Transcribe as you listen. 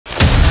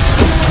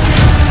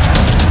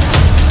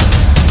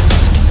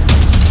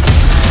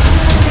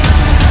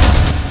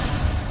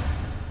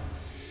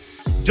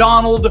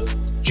Donald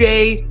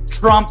J.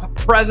 Trump,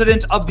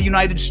 President of the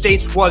United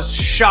States, was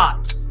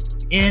shot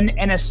in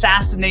an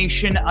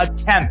assassination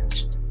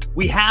attempt.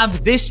 We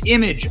have this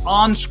image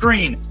on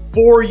screen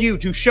for you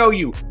to show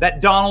you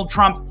that Donald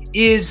Trump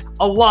is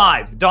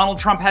alive. Donald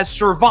Trump has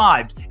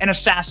survived an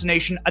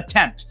assassination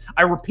attempt.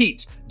 I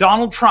repeat,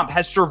 Donald Trump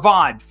has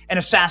survived an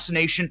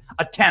assassination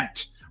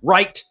attempt.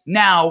 Right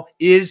now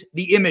is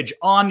the image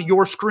on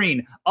your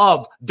screen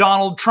of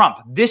Donald Trump.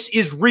 This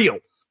is real.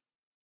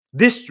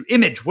 This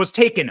image was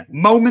taken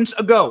moments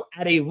ago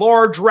at a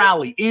large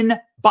rally in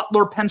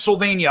Butler,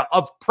 Pennsylvania,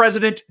 of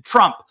President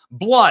Trump,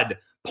 blood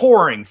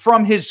pouring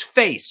from his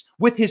face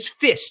with his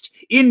fist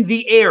in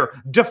the air,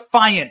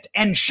 defiant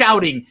and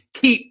shouting,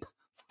 "Keep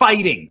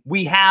fighting."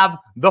 We have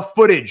the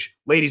footage,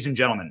 ladies and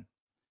gentlemen.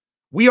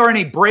 We are in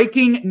a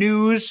breaking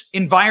news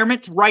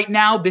environment right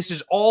now. This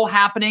is all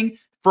happening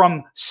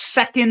from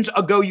seconds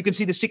ago. You can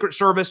see the Secret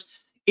Service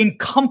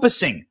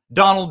encompassing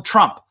Donald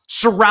Trump,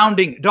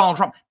 surrounding Donald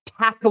Trump,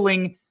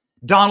 tackling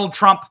Donald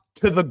Trump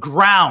to the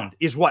ground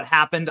is what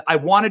happened. I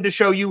wanted to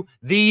show you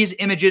these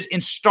images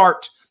and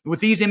start with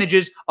these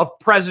images of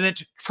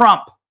President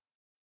Trump.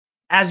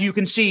 As you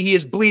can see, he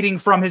is bleeding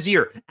from his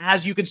ear.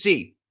 As you can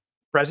see,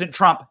 President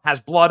Trump has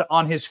blood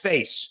on his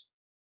face.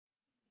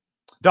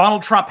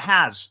 Donald Trump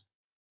has,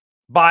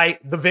 by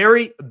the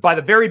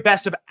very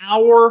best of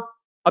our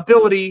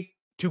ability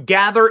to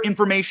gather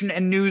information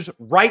and news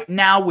right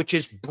now, which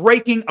is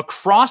breaking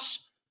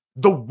across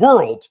the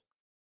world,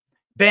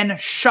 been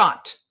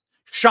shot.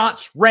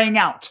 Shots rang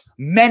out.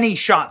 Many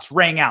shots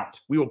rang out.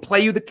 We will play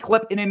you the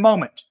clip in a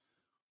moment.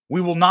 We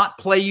will not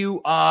play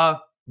you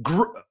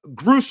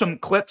gruesome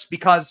clips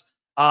because,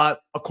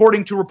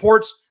 according to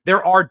reports,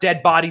 there are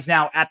dead bodies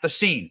now at the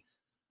scene.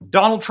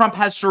 Donald Trump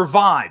has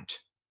survived.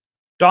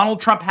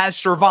 Donald Trump has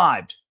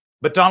survived,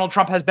 but Donald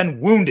Trump has been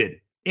wounded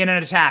in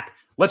an attack.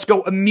 Let's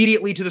go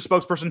immediately to the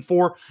spokesperson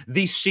for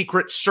the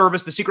Secret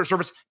Service. The Secret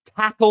Service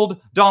tackled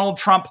Donald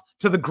Trump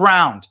to the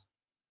ground.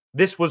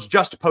 This was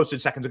just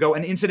posted seconds ago.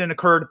 An incident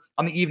occurred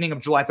on the evening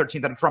of July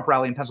 13th at a Trump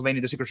rally in Pennsylvania.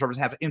 The Secret Service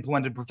have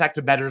implemented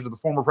protective measures of the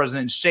former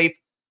president is safe.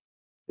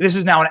 This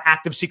is now an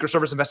active Secret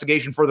Service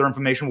investigation. Further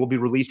information will be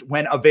released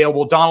when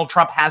available. Donald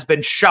Trump has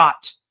been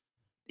shot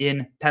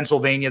in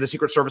Pennsylvania. The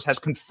Secret Service has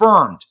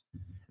confirmed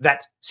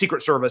that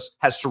Secret Service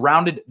has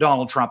surrounded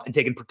Donald Trump and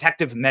taken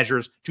protective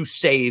measures to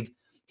save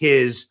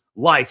his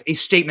life. A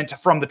statement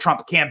from the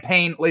Trump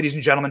campaign, ladies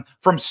and gentlemen,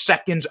 from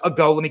seconds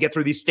ago. Let me get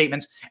through these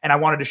statements. And I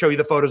wanted to show you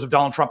the photos of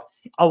Donald Trump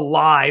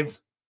alive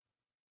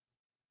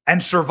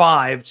and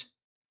survived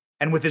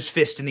and with his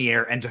fist in the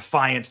air and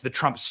defiant. The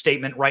Trump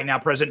statement right now.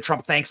 President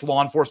Trump thanks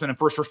law enforcement and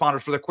first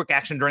responders for their quick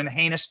action during the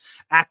heinous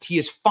act. He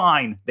is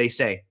fine, they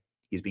say.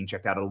 He's being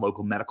checked out at a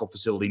local medical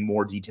facility.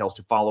 More details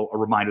to follow. A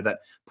reminder that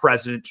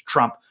President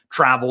Trump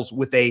travels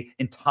with an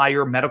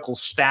entire medical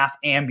staff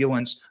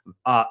ambulance,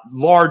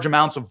 large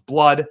amounts of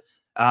blood,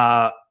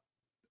 an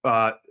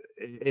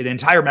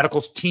entire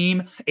medical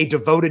team, a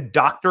devoted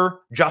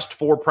doctor just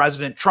for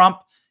President Trump.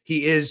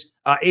 He is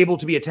able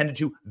to be attended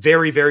to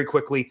very, very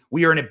quickly.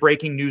 We are in a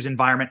breaking news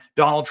environment.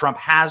 Donald Trump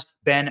has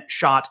been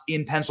shot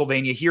in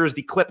Pennsylvania. Here is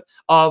the clip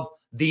of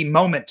the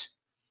moment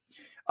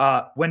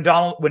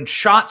when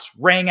shots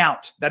rang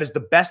out. That is the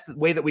best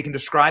way that we can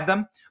describe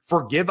them.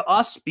 Forgive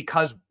us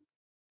because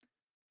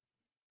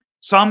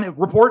some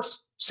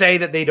reports say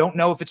that they don't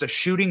know if it's a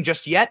shooting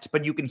just yet,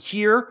 but you can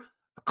hear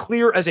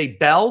clear as a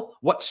bell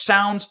what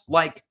sounds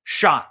like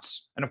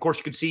shots. And of course,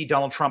 you can see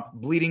Donald Trump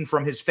bleeding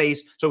from his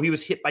face. So he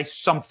was hit by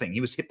something.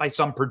 He was hit by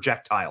some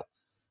projectile.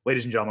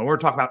 Ladies and gentlemen, we're going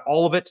to talk about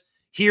all of it.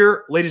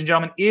 Here, ladies and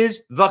gentlemen,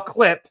 is the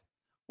clip.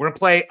 We're going to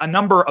play a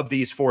number of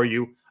these for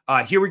you.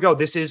 Here we go.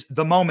 This is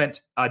the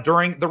moment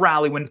during the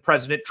rally when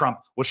President Trump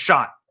was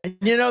shot.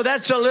 You know,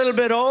 that's a little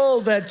bit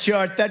old, that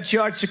chart. That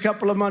chart's a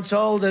couple of months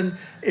old. And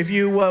if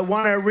you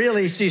want to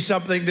really see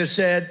something that's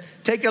said,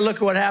 take a look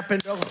at what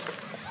happened.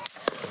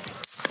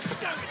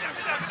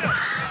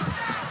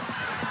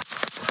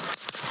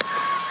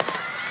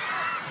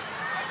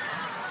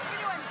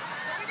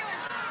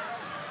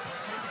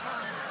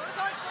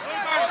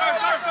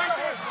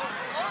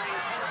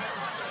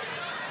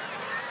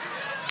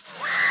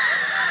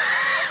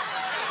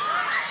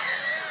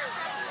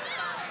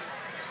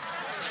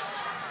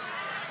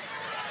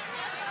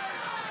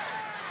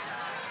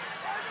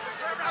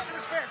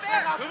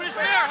 Move to the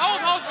spare.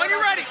 Hold. When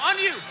you're ready. On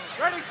you.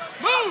 Ready.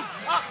 Move.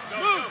 Up.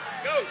 Move.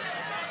 Go.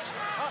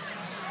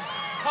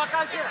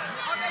 Hawkeye's here.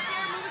 Hawkeye's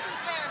here. Move it to the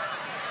spare.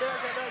 Spare,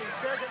 get ready.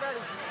 Spare, get ready.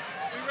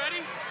 We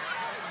ready?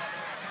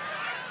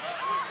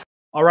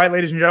 All right,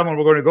 ladies and gentlemen,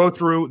 we're going to go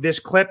through this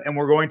clip and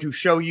we're going to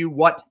show you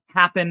what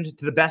happened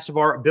to the best of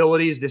our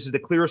abilities. This is the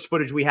clearest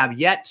footage we have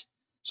yet.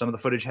 Some of the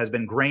footage has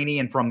been grainy,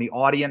 and from the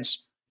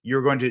audience,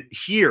 you're going to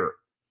hear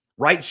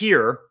right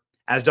here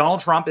as Donald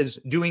Trump is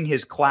doing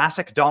his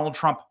classic Donald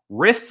Trump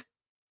riff.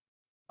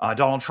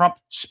 Donald Trump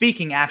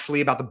speaking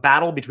actually about the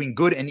battle between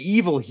good and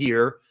evil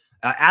here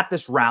at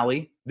this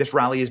rally. This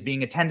rally is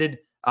being attended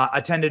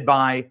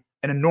by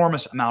an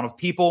enormous amount of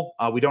people.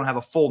 We don't have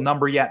a full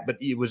number yet, but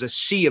it was a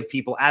sea of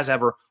people as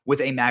ever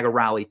with a MAGA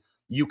rally.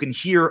 You can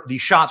hear the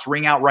shots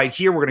ring out right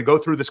here. We're going to go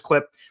through this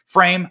clip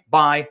frame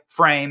by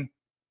frame.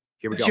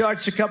 Here we go. The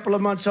chart's a couple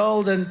of months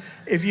old, and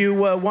if you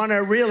want to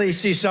really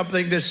see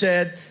something that's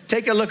said,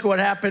 take a look at what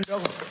happened.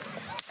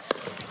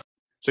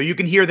 So you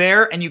can hear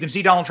there, and you can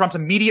see Donald Trump's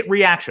immediate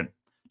reaction.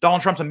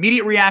 Donald Trump's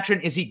immediate reaction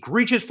is he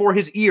reaches for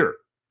his ear.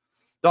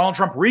 Donald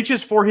Trump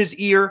reaches for his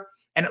ear,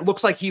 and it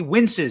looks like he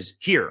winces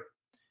here.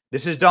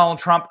 This is Donald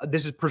Trump.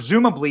 This is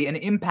presumably an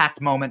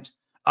impact moment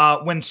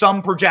when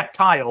some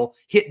projectile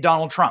hit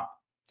Donald Trump.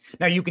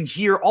 Now, you can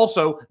hear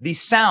also the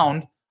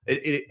sound.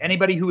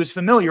 Anybody who is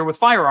familiar with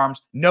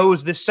firearms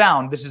knows this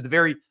sound. This is the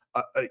very,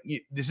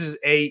 this is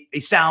a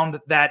sound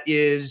that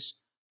is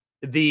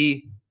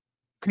the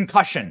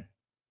concussion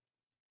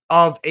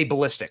of a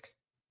ballistic.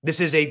 This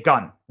is a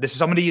gun. This is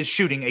somebody is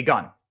shooting a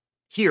gun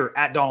here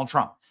at Donald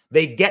Trump.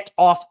 They get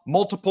off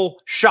multiple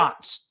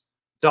shots.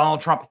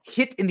 Donald Trump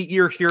hit in the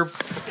ear here,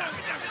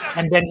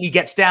 and then he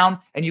gets down,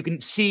 and you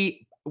can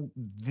see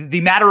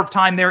the matter of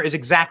time there is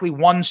exactly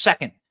 1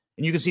 second.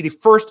 And you can see the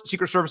first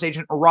Secret Service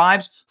agent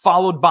arrives,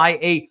 followed by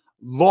a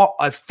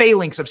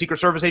phalanx of Secret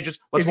Service agents.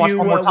 Let's watch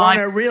one more time. If you want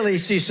to really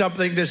see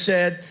something that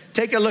said,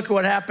 take a look at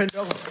what happened.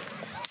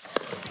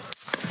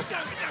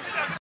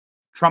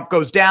 Trump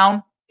goes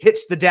down,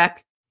 hits the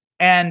deck,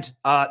 and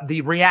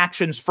the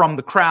reactions from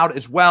the crowd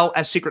as well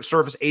as Secret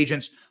Service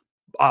agents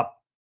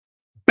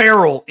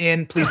barrel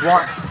in. Please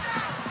watch.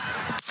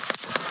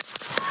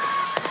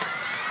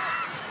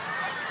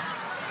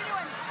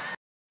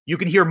 You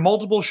can hear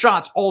multiple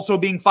shots also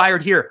being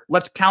fired here.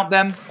 Let's count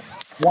them.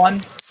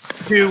 1,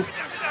 2,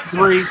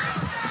 3,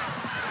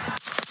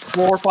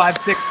 4, 5,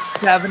 6,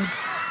 7.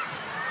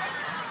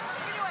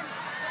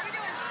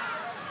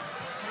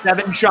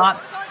 7 shots.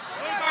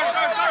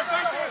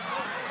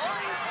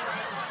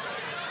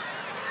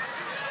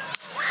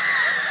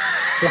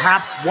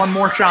 Perhaps one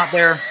more shot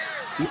there.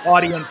 The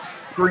audience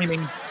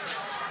screaming.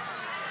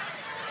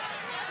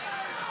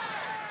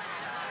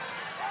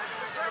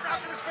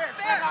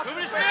 Move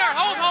to spare.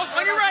 Hold.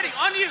 When you're ready.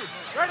 On you.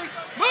 Ready?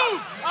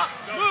 Move.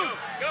 Move.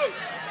 Go.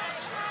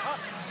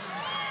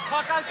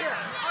 Hawkeye's here.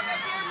 Hawkeye's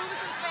here. Move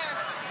to the spare.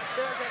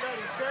 Spare, get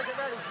ready. Spare, get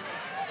ready.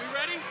 We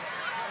ready?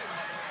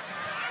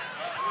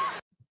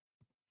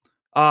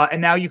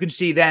 And now you can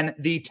see then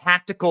the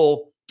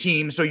tactical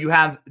team. So you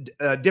have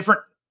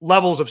different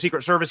levels of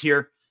Secret Service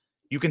here.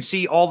 You can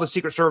see all the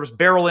Secret Service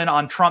barrel in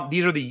on Trump.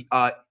 These are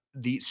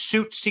the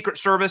suit Secret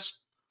Service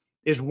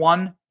is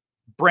one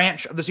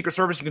branch of the Secret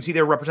Service. You can see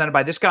they're represented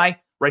by this guy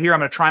right here. I'm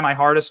going to try my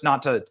hardest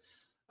not to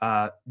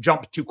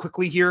jump too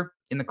quickly here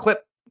in the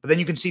clip. But then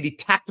you can see the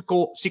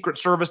tactical Secret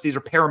Service. These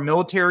are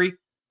paramilitary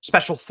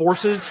special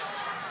forces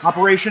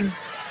operation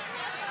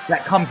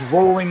that comes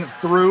rolling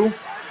through. Move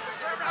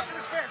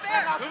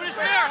to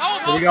spare.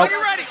 Hold. Here we go. When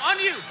you're ready. On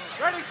you.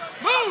 Ready?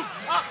 Move.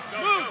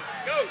 Move.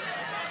 Go.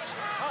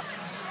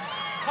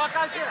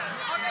 Hawkeye's here.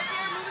 Hawkeye's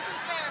here. Move to the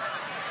spare.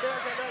 Spare,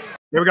 get ready.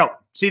 There we go.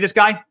 See this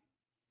guy?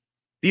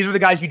 These are the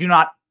guys you do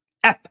not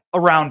F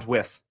around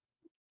with.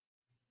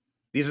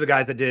 These are the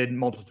guys that did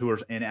multiple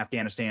tours in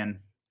Afghanistan,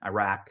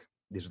 Iraq.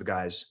 These are the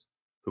guys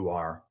who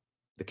are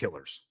the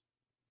killers.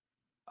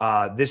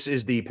 This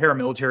is the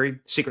paramilitary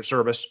Secret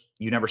Service.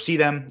 You never see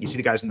them. You see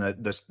the guys in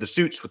the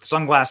suits with the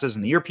sunglasses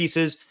and the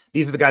earpieces.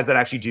 These are the guys that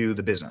actually do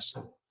the business.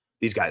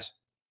 These guys.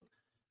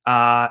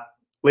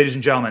 Ladies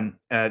and gentlemen,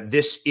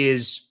 this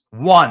is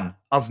one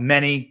of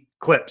many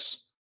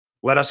clips.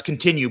 Let us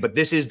continue, but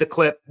this is the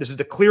clip. This is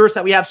the clearest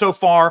that we have so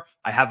far.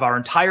 I have our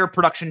entire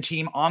production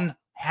team on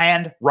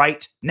hand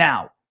right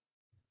now.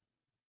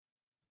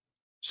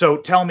 So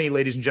tell me,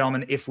 ladies and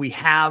gentlemen, if we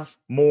have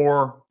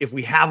more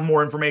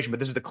information, but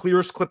this is the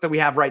clearest clip that we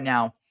have right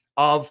now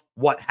of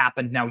what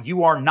happened. Now,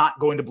 you are not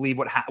going to believe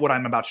what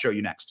I'm about to show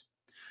you next.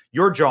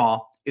 Your jaw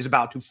is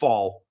about to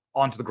fall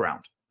onto the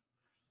ground.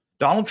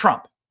 Donald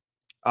Trump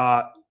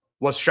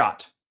was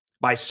shot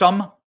by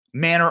some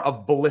manner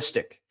of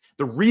ballistic.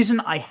 The reason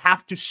I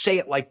have to say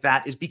it like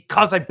that is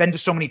because I've been to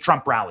so many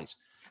Trump rallies.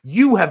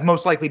 You have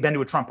most likely been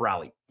to a Trump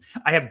rally.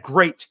 I have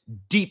great,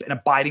 deep, and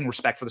abiding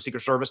respect for the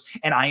Secret Service,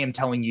 and I am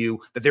telling you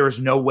that there is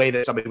no way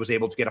that somebody was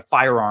able to get a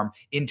firearm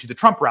into the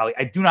Trump rally.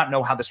 I do not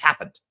know how this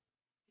happened.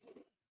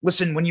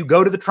 Listen, when you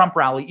go to the Trump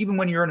rally, even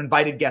when you're an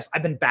invited guest,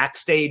 I've been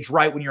backstage,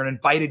 right? When you're an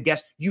invited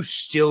guest, you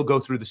still go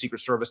through the Secret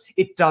Service.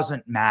 It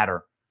doesn't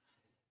matter.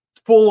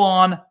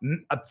 Full-on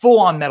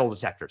metal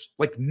detectors,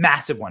 like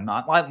massive one,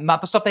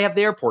 not the stuff they have at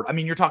the airport. I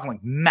mean, you're talking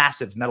like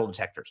massive metal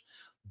detectors.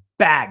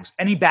 Bags,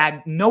 any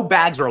bag, no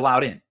bags are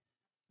allowed in.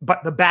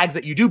 But the bags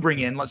that you do bring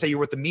in, let's say you're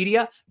with the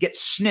media, get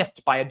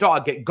sniffed by a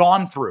dog, get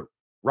gone through,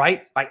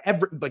 right? By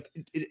every,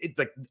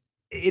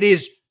 it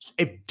is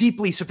a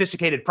deeply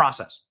sophisticated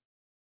process.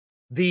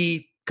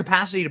 The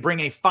capacity to bring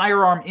a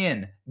firearm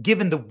in,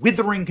 given the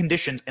withering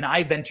conditions, and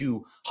I've been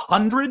to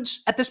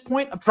hundreds at this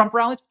point of Trump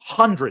rallies,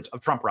 hundreds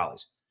of Trump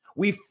rallies.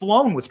 We've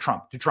flown with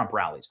Trump to Trump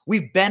rallies.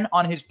 We've been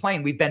on his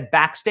plane. We've been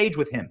backstage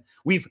with him.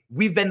 We've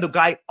been the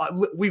guy.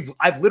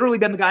 I've literally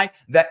been the guy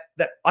that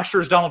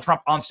ushers Donald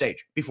Trump on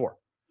stage before.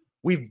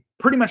 We've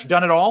pretty much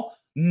done it all.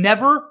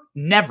 Never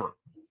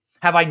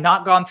have I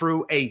not gone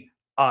through a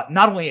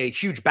not only a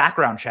huge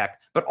background check,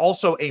 but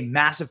also a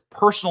massive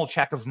personal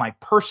check of my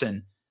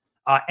person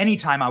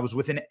anytime I was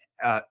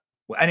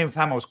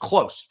anytime I was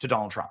close to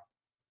Donald Trump.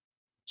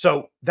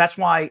 So that's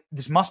why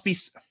this must be,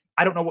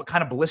 I don't know what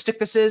kind of ballistic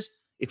this is.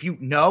 If you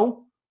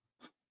know,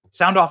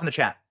 sound off in the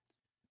chat.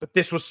 But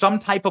this was some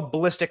type of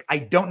ballistic. I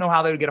don't know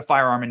how they would get a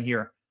firearm in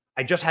here.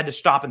 I just had to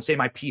stop and say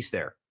my piece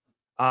there.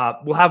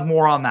 We'll have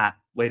more on that,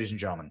 ladies and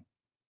gentlemen,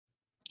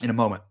 in a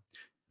moment.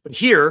 But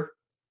here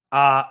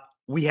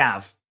we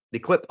have the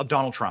clip of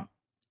Donald Trump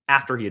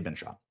after he had been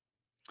shot.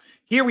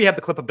 Here we have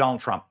the clip of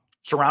Donald Trump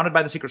surrounded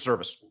by the Secret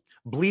Service,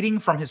 bleeding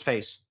from his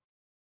face,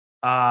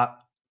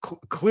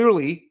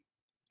 clearly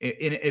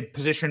in a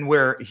position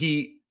where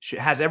he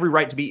has every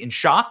right to be in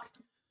shock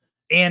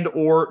and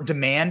or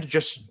demand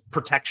just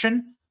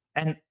protection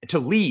and to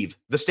leave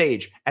the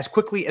stage as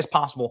quickly as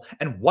possible.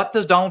 And what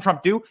does Donald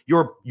Trump do?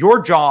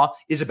 Your jaw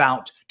is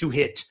about to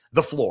hit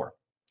the floor.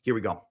 Here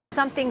we go.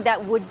 Something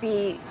that would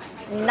be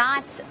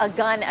not a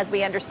gun as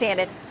we understand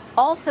it,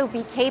 also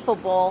be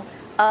capable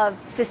of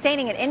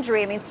sustaining an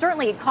injury. I mean,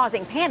 certainly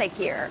causing panic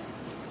here.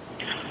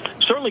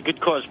 Certainly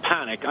could cause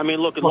panic. I mean,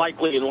 look,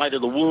 likely in light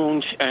of the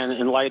wounds and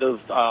in light of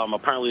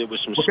apparently there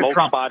was some smoke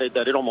spotted,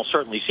 that it almost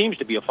certainly seems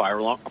to be a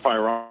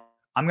firearm.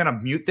 I'm going to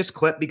mute this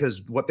clip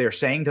because what they're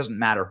saying doesn't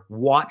matter.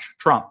 Watch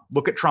Trump.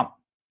 Look at Trump.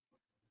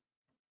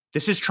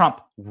 This is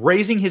Trump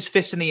raising his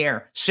fist in the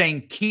air,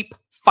 saying, keep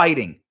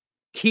fighting.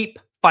 Keep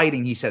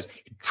fighting, he says.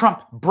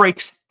 Trump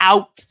breaks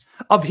out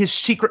of his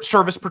Secret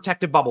Service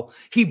protective bubble.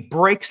 He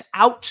breaks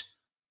out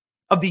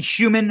of the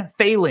human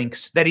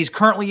phalanx that he's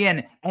currently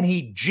in, and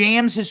he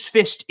jams his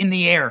fist in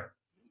the air.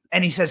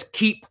 And he says,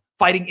 keep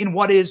fighting in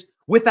what is,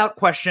 without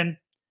question,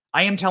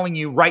 I am telling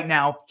you right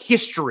now,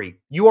 history.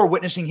 You are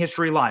witnessing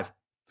history live.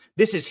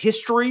 This is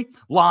history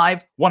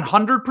live,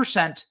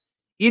 100%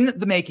 in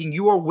the making.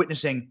 You are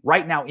witnessing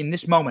right now in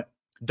this moment,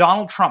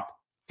 Donald Trump,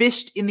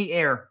 fist in the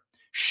air,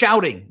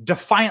 shouting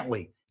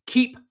defiantly,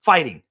 keep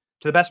fighting.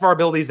 To the best of our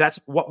abilities, that's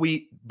what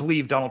we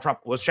believe Donald Trump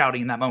was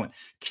shouting in that moment.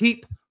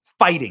 Keep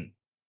fighting.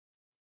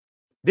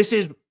 This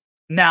is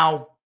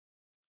now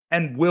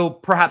and will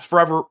perhaps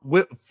forever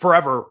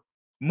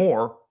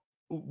more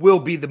will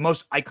be the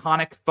most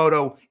iconic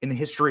photo in the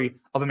history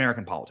of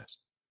American politics.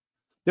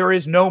 There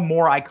is no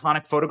more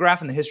iconic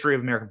photograph in the history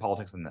of American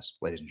politics than this,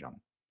 ladies and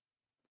gentlemen.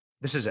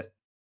 This is it.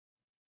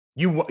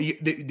 They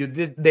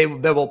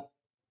will.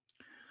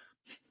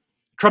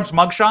 Trump's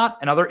mugshot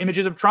and other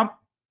images of Trump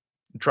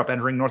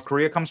entering North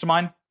Korea comes to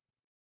mind.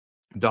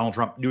 Donald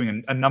Trump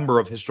doing a number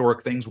of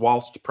historic things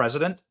whilst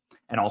president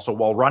and also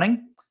while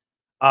running.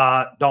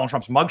 Donald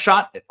Trump's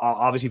mugshot,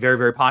 obviously very,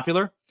 very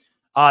popular.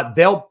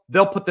 They'll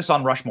put this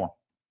on Rushmore.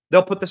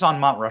 They'll put this on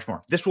Mount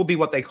Rushmore. This will be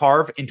what they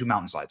carve into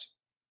mountainsides.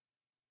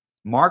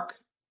 Mark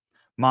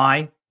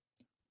my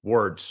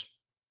words.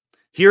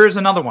 Here is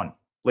another one,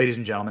 ladies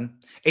and gentlemen.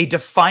 A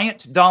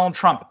defiant Donald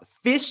Trump,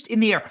 fist in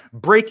the air,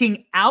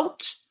 breaking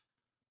out.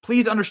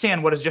 Please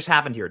understand what has just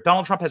happened here.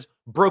 Donald Trump has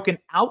broken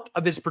out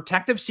of his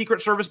protective Secret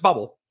Service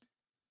bubble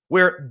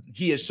where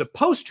he is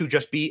supposed to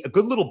just be a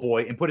good little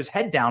boy and put his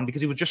head down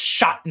because he was just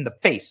shot in the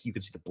face. You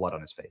could see the blood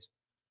on his face.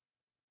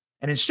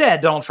 And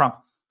instead, Donald Trump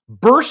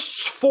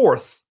bursts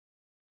forth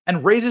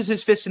and raises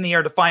his fist in the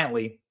air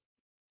defiantly,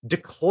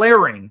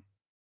 declaring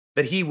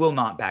that he will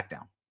not back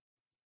down.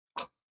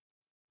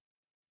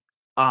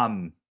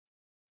 I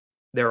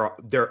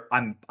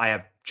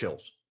have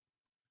chills.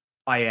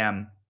 I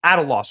am at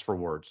a loss for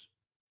words.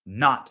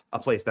 Not a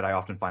place that I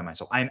often find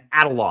myself. I am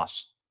at a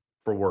loss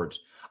for words.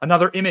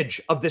 Another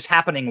image of this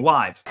happening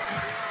live.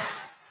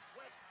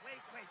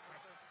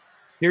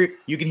 Here,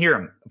 you can hear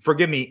him.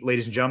 Forgive me,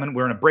 ladies and gentlemen.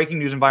 We're in a breaking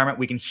news environment.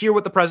 We can hear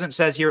what the president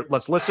says here.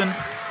 Let's listen.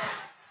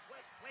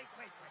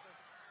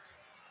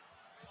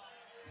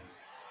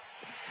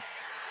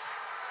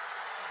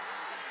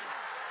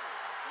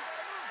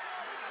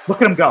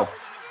 Look at him go.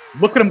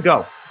 Look at him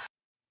go.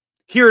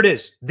 Here it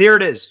is. There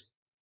it is.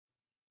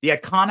 The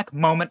iconic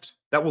moment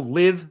that will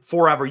live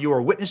forever. You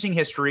are witnessing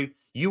history.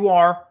 You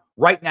are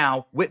right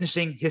now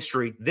witnessing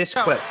history. This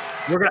clip.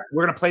 We're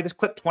gonna play this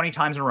clip 20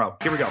 times in a row.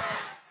 Here we go.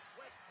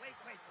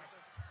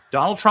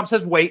 Donald Trump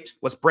says, wait.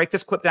 Let's break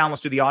this clip down.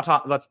 Let's do the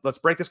let's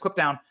break this clip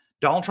down.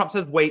 Donald Trump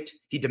says, wait.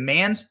 He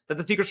demands that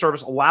the Secret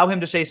Service allow him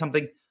to say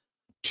something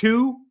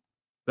to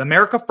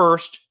America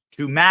first,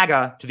 to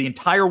MAGA, to the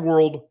entire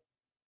world,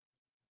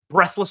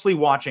 breathlessly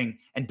watching.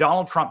 And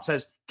Donald Trump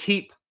says,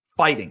 keep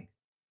fighting.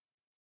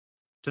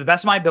 To the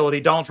best of my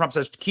ability, Donald Trump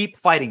says, keep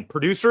fighting.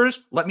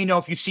 Producers, let me know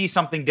if you see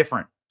something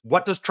different.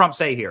 What does Trump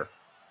say here?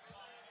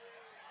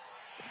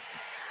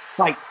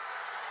 Fight.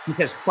 He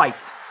says, fight.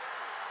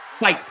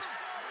 Fight.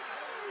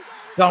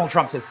 Donald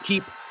Trump says,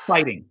 keep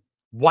fighting.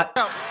 What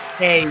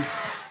a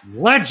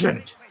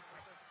legend.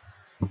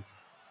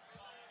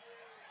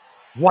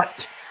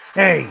 What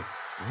a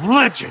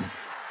legend.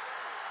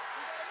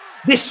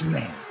 This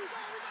man.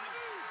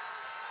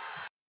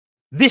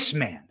 This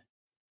man.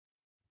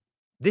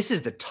 This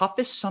is the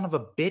toughest son of a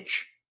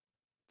bitch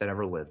that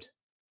ever lived.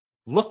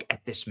 Look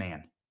at this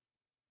man.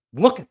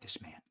 Look at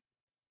this man.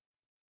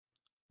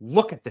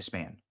 Look at this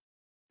man.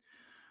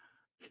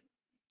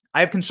 I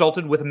have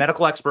consulted with a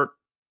medical expert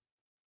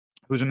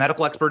who's a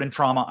medical expert in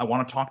trauma. I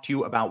want to talk to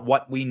you about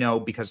what we know,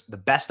 because the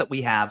best that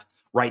we have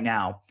right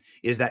now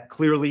is that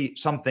clearly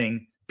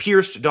something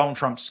pierced Donald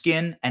Trump's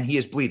skin and he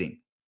is bleeding.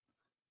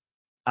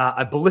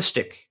 A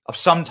ballistic of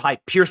some type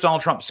pierced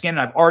Donald Trump's skin.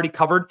 And I've already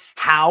covered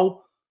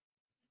how,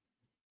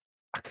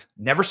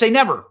 never say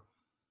never,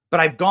 but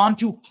I've gone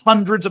to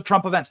hundreds of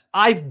Trump events.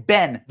 I've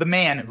been the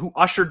man who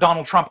ushered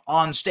Donald Trump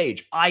on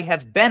stage. I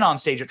have been on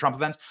stage at Trump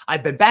events.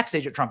 I've been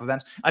backstage at Trump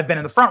events. I've been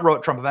in the front row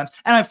at Trump events,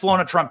 and I've flown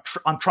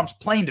on Trump's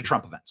plane to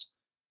Trump events.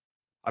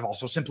 I've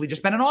also simply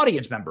just been an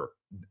audience member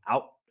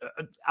out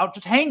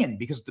just hanging,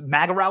 because the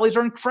MAGA rallies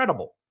are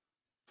incredible.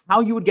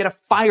 How you would get a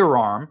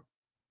firearm,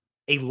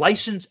 a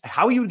license,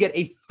 how you would get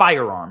a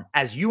firearm,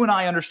 as you and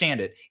I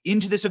understand it,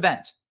 into this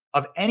event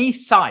of any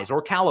size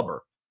or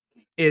caliber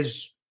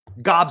is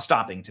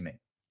gobstopping to me.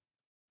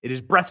 It is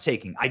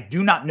breathtaking. I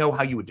do not know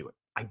how you would do it.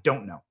 I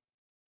don't know.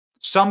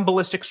 Some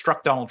ballistic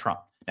struck Donald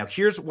Trump. Now,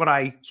 here's what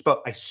I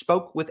spoke. I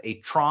spoke with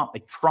a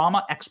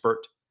trauma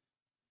expert,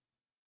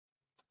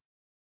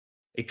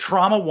 a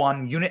trauma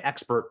 1 unit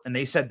expert, and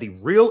they said the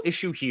real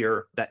issue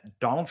here that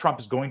Donald Trump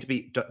is going to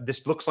be,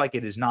 this looks like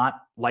it is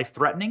not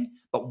life-threatening,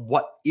 but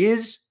what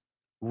is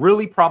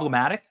really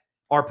problematic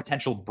are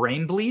potential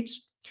brain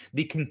bleeds.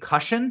 The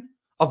concussion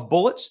of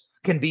bullets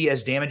can be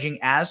as damaging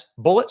as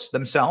bullets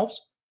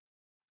themselves.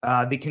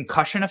 The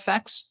concussion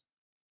effects,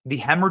 the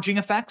hemorrhaging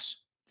effects,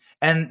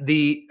 and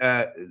the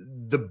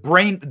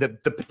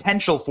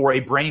potential for a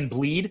brain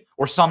bleed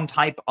or some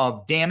type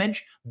of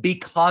damage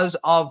because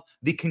of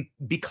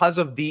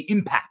the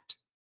impact.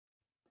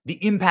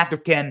 The impact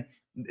of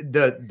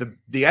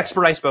the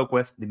expert I spoke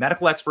with, the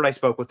medical expert I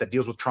spoke with that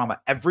deals with trauma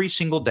every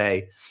single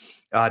day,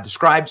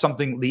 described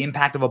something, the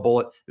impact of a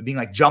bullet being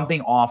like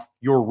jumping off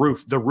your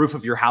roof, the roof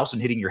of your house,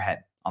 and hitting your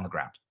head on the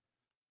ground.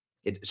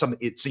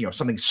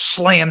 Something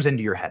slams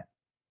into your head.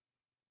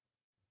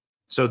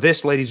 So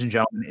this, ladies and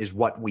gentlemen, is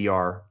what we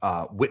are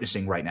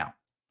witnessing right now.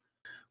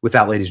 With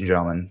that, ladies and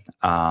gentlemen,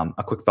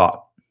 a quick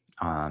thought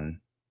on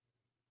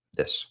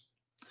this.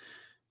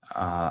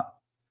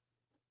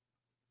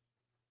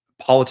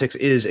 Politics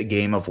is a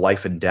game of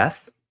life and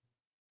death.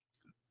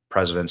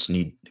 Presidents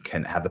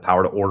can have the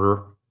power to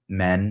order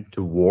men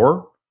to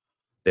war.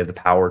 They have the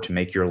power to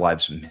make your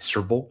lives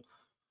miserable.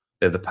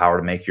 They have the power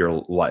to make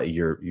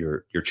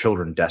your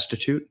children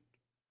destitute.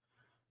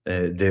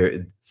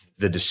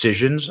 The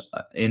decisions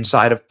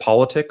inside of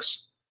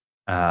politics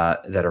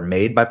that are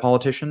made by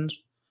politicians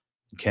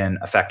can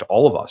affect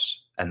all of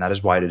us, and that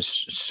is why it is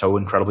so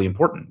incredibly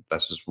important.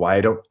 This is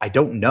why I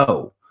don't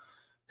know.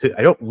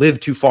 I don't live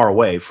too far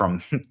away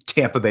from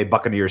Tampa Bay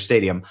Buccaneers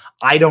Stadium.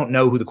 I don't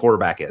know who the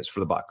quarterback is for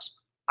the Bucs.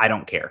 I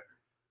don't care.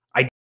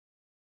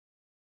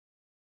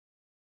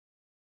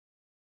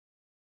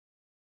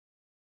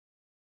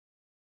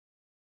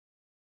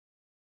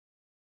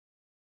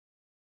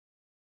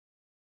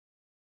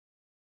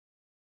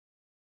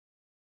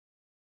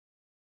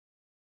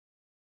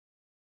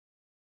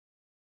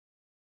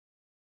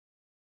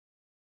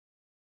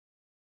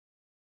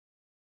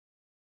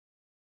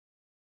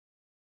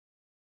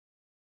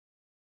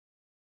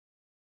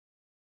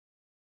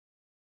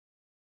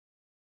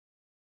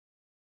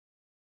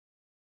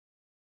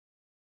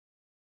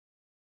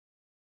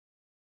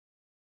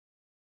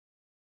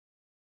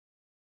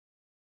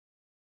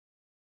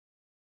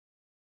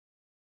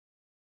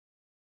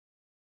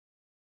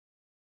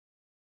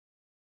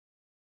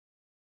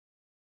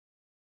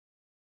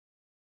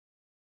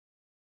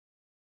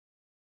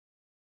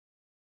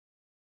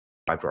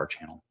 To our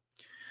channel.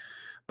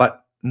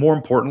 But more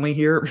importantly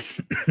here,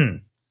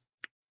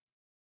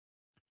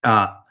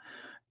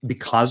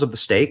 because the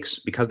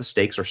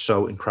stakes are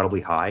so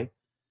incredibly high,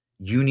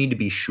 you need to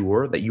be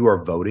sure that you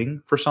are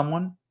voting for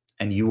someone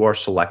and you are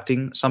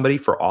selecting somebody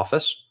for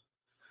office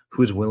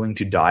who is willing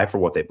to die for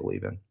what they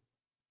believe in.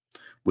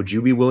 Would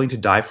you be willing to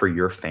die for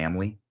your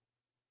family?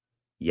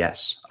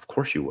 Yes, of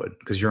course you would,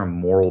 because you're a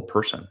moral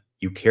person.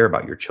 You care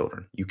about your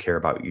children. You care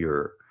about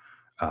your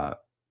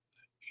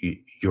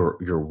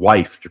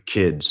wife, your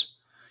kids,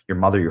 your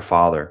mother, your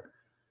father.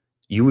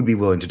 You would be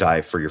willing to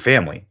die for your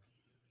family.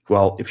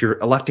 Well, if you're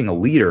electing a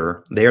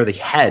leader, they are the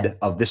head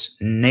of this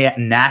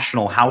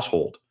national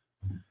household.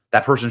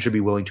 That person should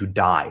be willing to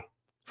die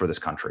for this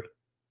country.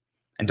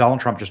 And Donald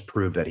Trump just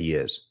proved that he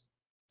is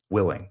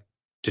willing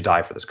to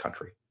die for this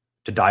country,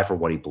 to die for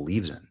what he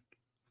believes in,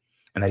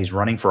 and that he's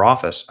running for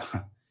office.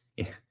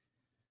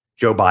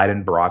 Joe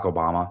Biden, Barack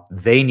Obama,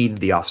 they needed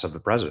the office of the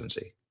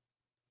presidency.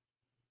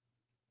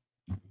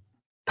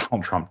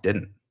 Donald Trump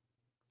didn't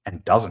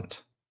and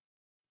doesn't.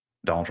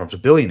 Donald Trump's a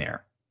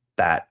billionaire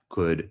that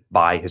could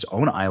buy his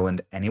own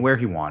island anywhere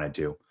he wanted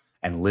to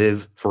and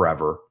live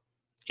forever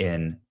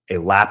in a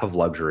lap of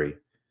luxury,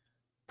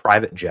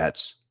 private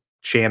jets,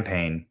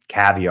 champagne,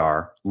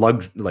 caviar,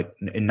 like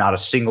not a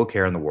single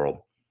care in the world.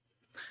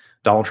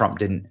 Donald Trump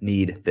didn't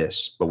need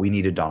this, but we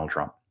needed Donald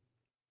Trump.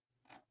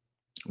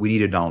 We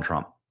needed Donald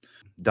Trump.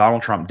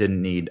 Donald Trump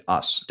didn't need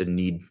us, didn't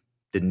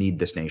need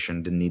this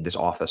nation, didn't need this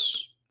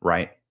office,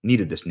 right?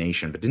 Needed this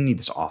nation, but didn't need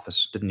this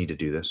office, didn't need to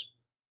do this.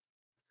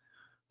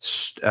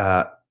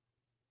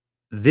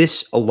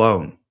 This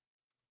alone,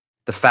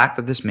 the fact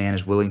that this man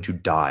is willing to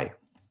die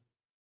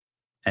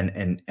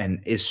and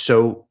is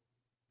so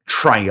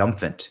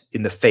triumphant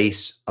in the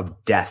face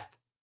of death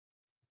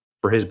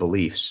for his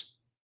beliefs,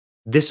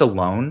 this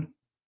alone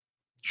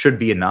should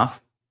be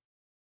enough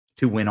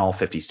to win all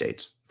 50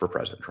 states for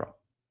President Trump.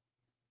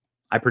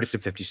 I predict a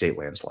 50-state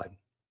landslide.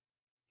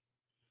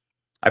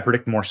 I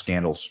predict more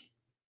scandals.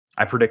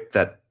 I predict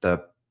that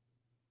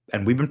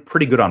and we've been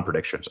pretty good on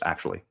predictions,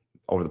 actually,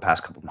 over the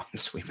past couple of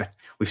months.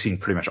 We've seen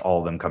pretty much all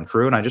of them come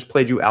true. And I just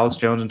played you Alex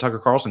Jones and Tucker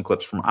Carlson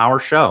clips from our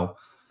show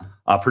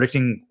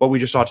predicting what we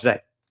just saw today,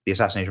 the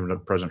assassination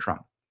of President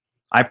Trump.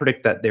 I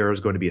predict that there is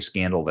going to be a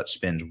scandal that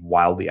spins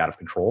wildly out of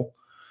control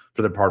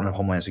for the Department of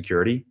Homeland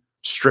Security,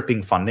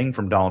 stripping funding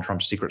from Donald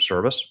Trump's Secret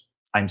Service.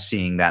 I'm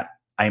seeing that.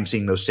 I am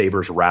seeing those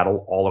sabers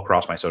rattle all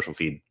across my social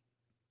feed.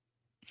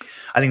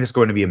 I think this is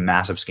going to be a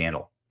massive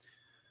scandal.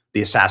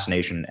 The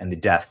assassination and the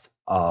death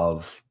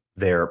of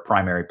their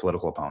primary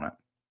political opponent.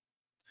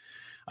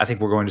 I think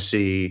we're going to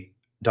see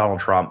Donald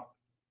Trump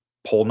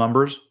poll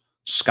numbers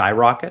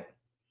skyrocket.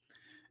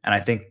 And I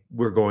think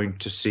we're going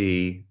to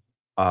see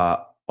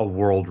a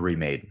world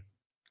remade.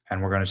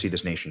 And we're going to see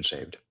this nation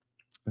saved.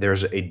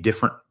 There's a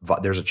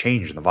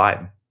change in the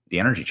vibe, the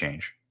energy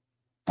change.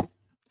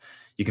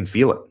 You can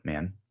feel it,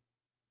 man.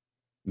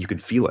 You can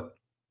feel it.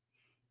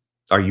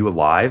 Are you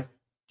alive?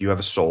 Do you have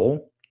a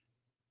soul?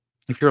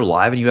 If you're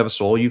alive and you have a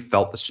soul, you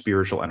felt the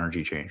spiritual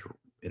energy change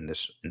in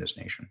this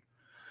nation.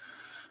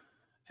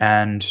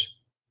 And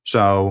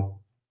so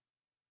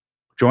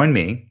join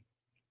me,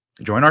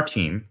 join our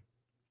team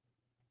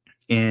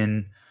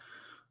in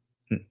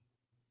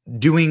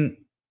doing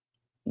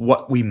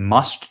what we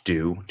must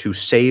do to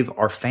save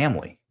our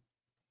family,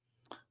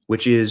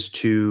 which is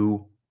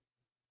to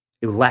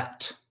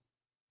elect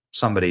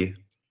somebody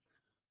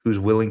who's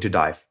willing to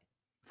die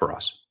for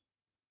us.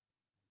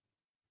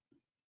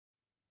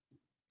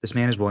 This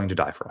man is willing to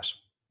die for us.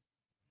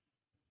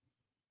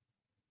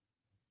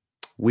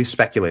 We've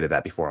speculated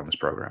that before on this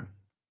program,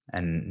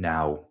 and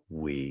now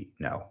we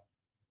know,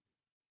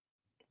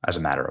 as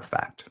a matter of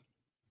fact,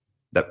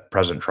 that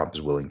President Trump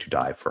is willing to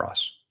die for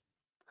us.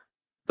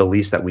 The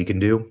least that we can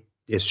do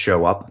is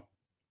show up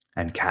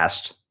and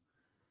cast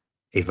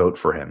a vote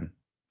for him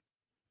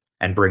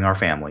and bring our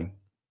family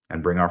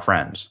and bring our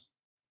friends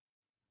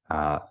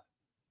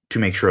to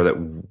make sure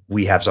that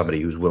we have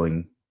somebody who's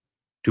willing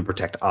to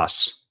protect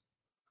us,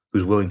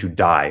 who's willing to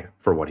die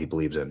for what he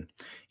believes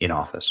in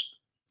office.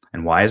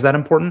 And why is that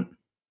important?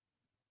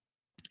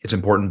 It's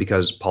important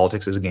because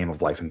politics is a game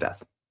of life and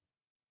death.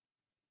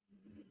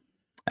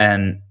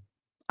 And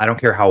I don't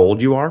care how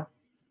old you are.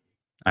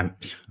 I'm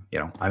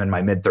in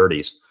my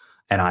mid-30s,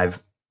 and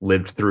I've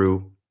lived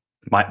through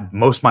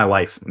most of my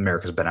life.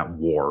 America's been at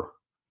war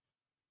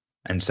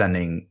and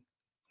sending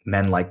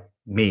men like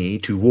me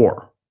to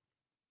war.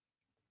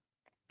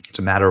 It's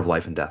a matter of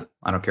life and death.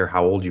 I don't care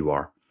how old you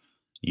are.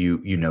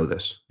 You know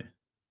this.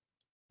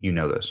 You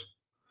know this.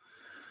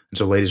 And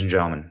so, ladies and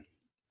gentlemen,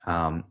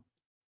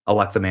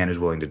 elect the man who's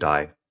willing to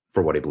die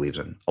for what he believes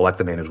in. Elect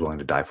the man who's willing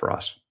to die for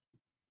us.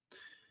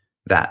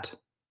 That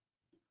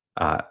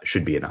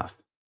should be enough.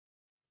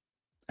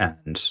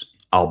 And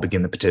I'll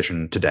begin the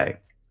petition today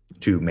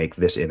to make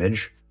this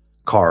image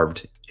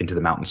carved into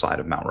the mountainside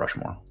of Mount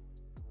Rushmore.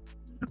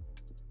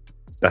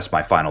 That's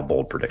my final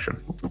bold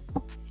prediction.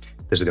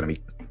 This is going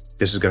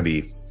to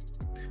be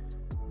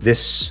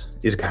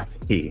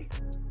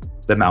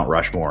the Mount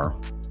Rushmore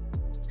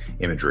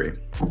imagery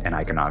and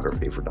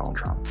iconography for Donald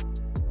Trump.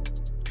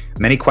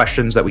 Many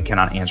questions that we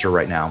cannot answer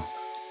right now.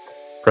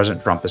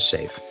 President Trump is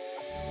safe.